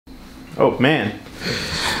Oh man.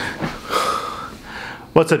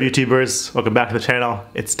 What's up YouTubers? Welcome back to the channel.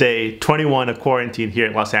 It's day 21 of quarantine here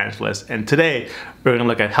in Los Angeles, and today we're going to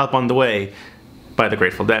look at Help on the Way by the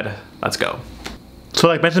Grateful Dead. Let's go. So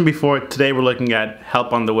like mentioned before, today we're looking at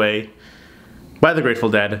Help on the Way by the Grateful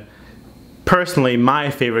Dead. Personally,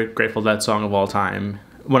 my favorite Grateful Dead song of all time.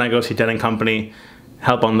 When I go see Dead & Company,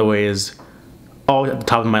 Help on the Way is always at the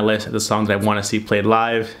top of my list of the songs that I want to see played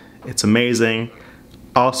live. It's amazing,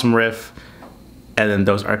 awesome riff, and then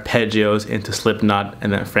those arpeggios into Slipknot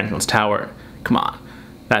and then Franklin's Tower. Come on,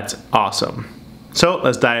 that's awesome. So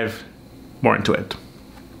let's dive more into it.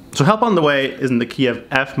 So Help on the Way is in the key of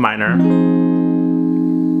F minor,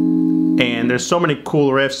 and there's so many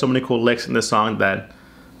cool riffs, so many cool licks in this song that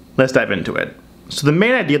let's dive into it. So the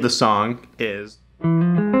main idea of the song is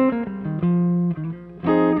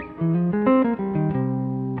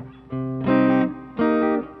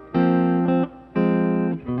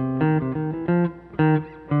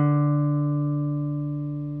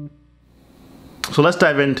so let's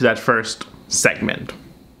dive into that first segment.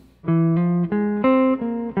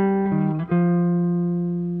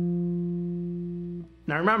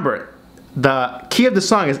 Now remember, the key of the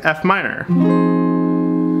song is F minor.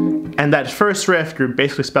 And that first riff, you're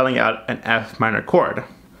basically spelling out an F minor chord.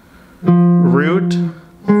 Root,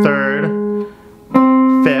 third,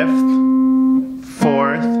 fifth,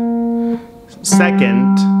 fourth,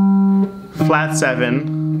 second, flat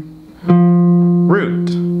seven, root.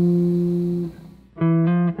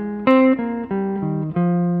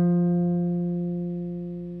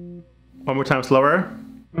 One more time slower.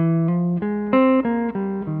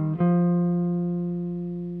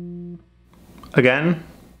 Again.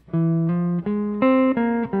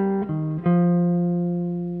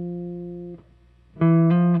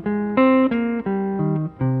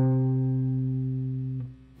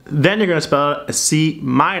 Then you're going to spell out a C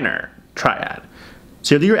minor triad.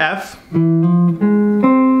 So you'll do your F, but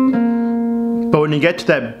when you get to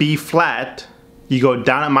that B flat, you go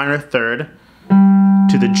down a minor third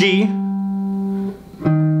to the G,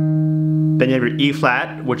 then you have your E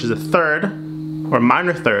flat, which is a third, or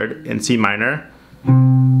minor third in C minor,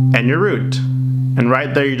 and your root. And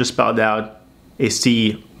right there you just spelled out a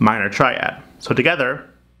C minor triad. So together,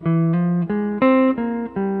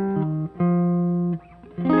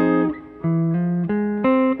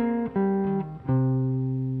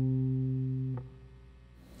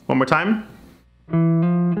 one more time.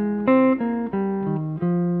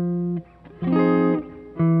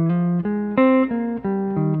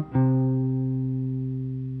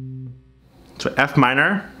 So F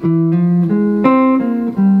minor,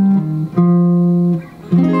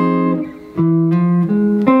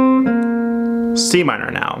 C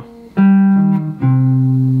minor now.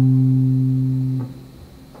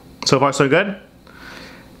 So far so good?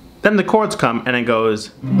 Then the chords come and it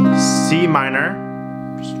goes C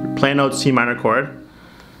minor, just plain old C minor chord,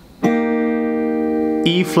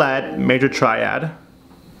 E flat major triad,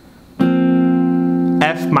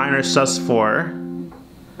 F minor sus4,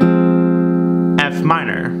 F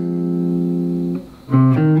minor.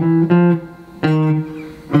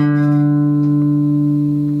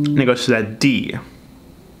 And it goes to that D.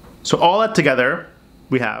 So all that together,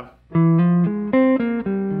 we have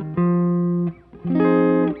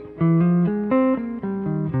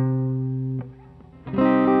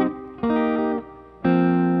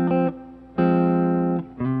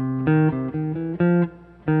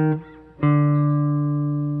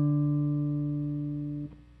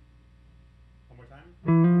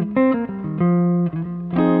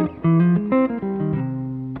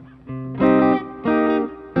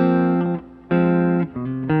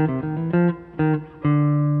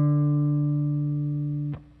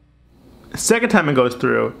second time it goes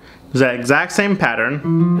through, is that exact same pattern.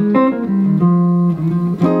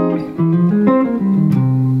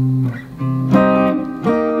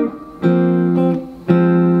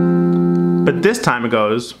 But this time it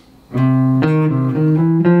goes and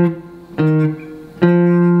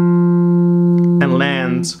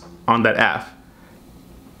lands on that F.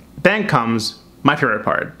 Then comes my favorite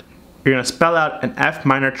part. You're going to spell out an F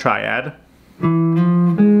minor triad.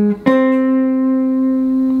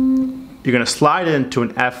 You're going to slide into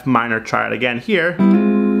an F minor triad again here,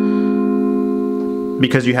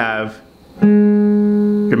 because you have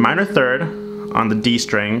your minor third on the D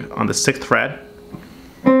string on the 6th fret,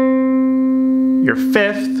 your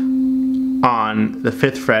 5th on the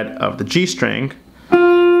 5th fret of the G string,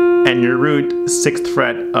 and your root 6th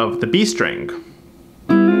fret of the B string.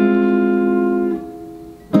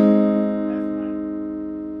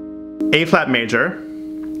 A flat major,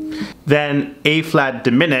 then A flat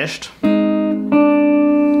diminished,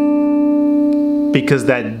 because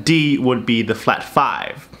that D would be the flat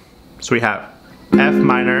 5. So we have F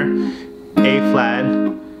minor, A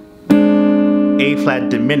flat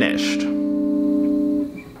diminished.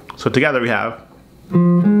 So together we have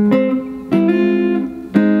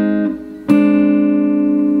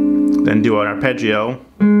then do an arpeggio.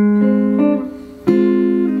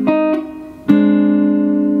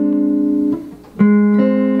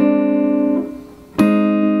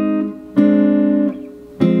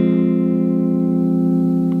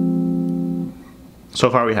 So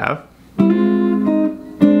far we have.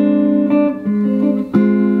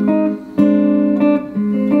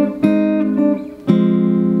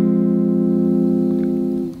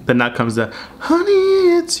 Then now comes the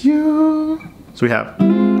honey, it's you. So we have.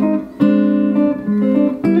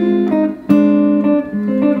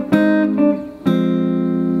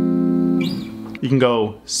 You can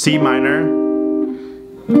go C minor,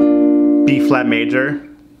 B flat major,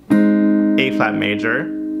 A flat major,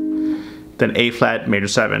 then A flat major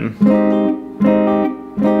 7.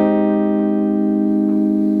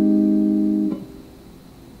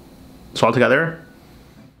 So all together.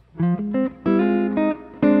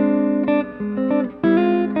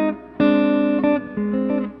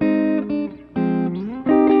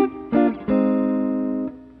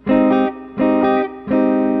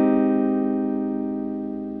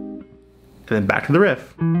 And then back to the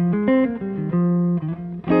riff.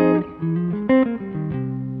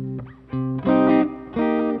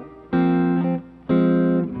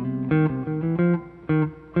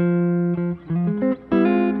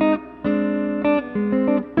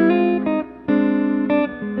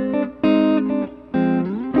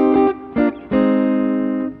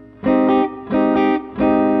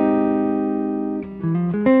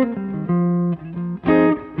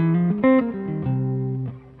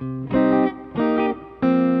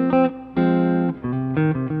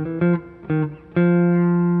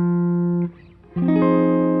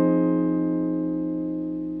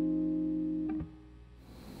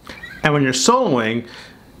 And when you're soloing,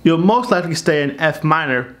 you'll most likely stay in F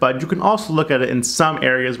minor, but you can also look at it in some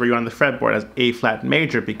areas where you're on the fretboard as A flat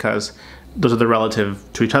major because those are the relative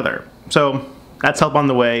to each other. So that's Help on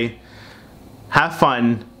the Way. Have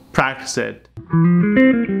fun, practice it.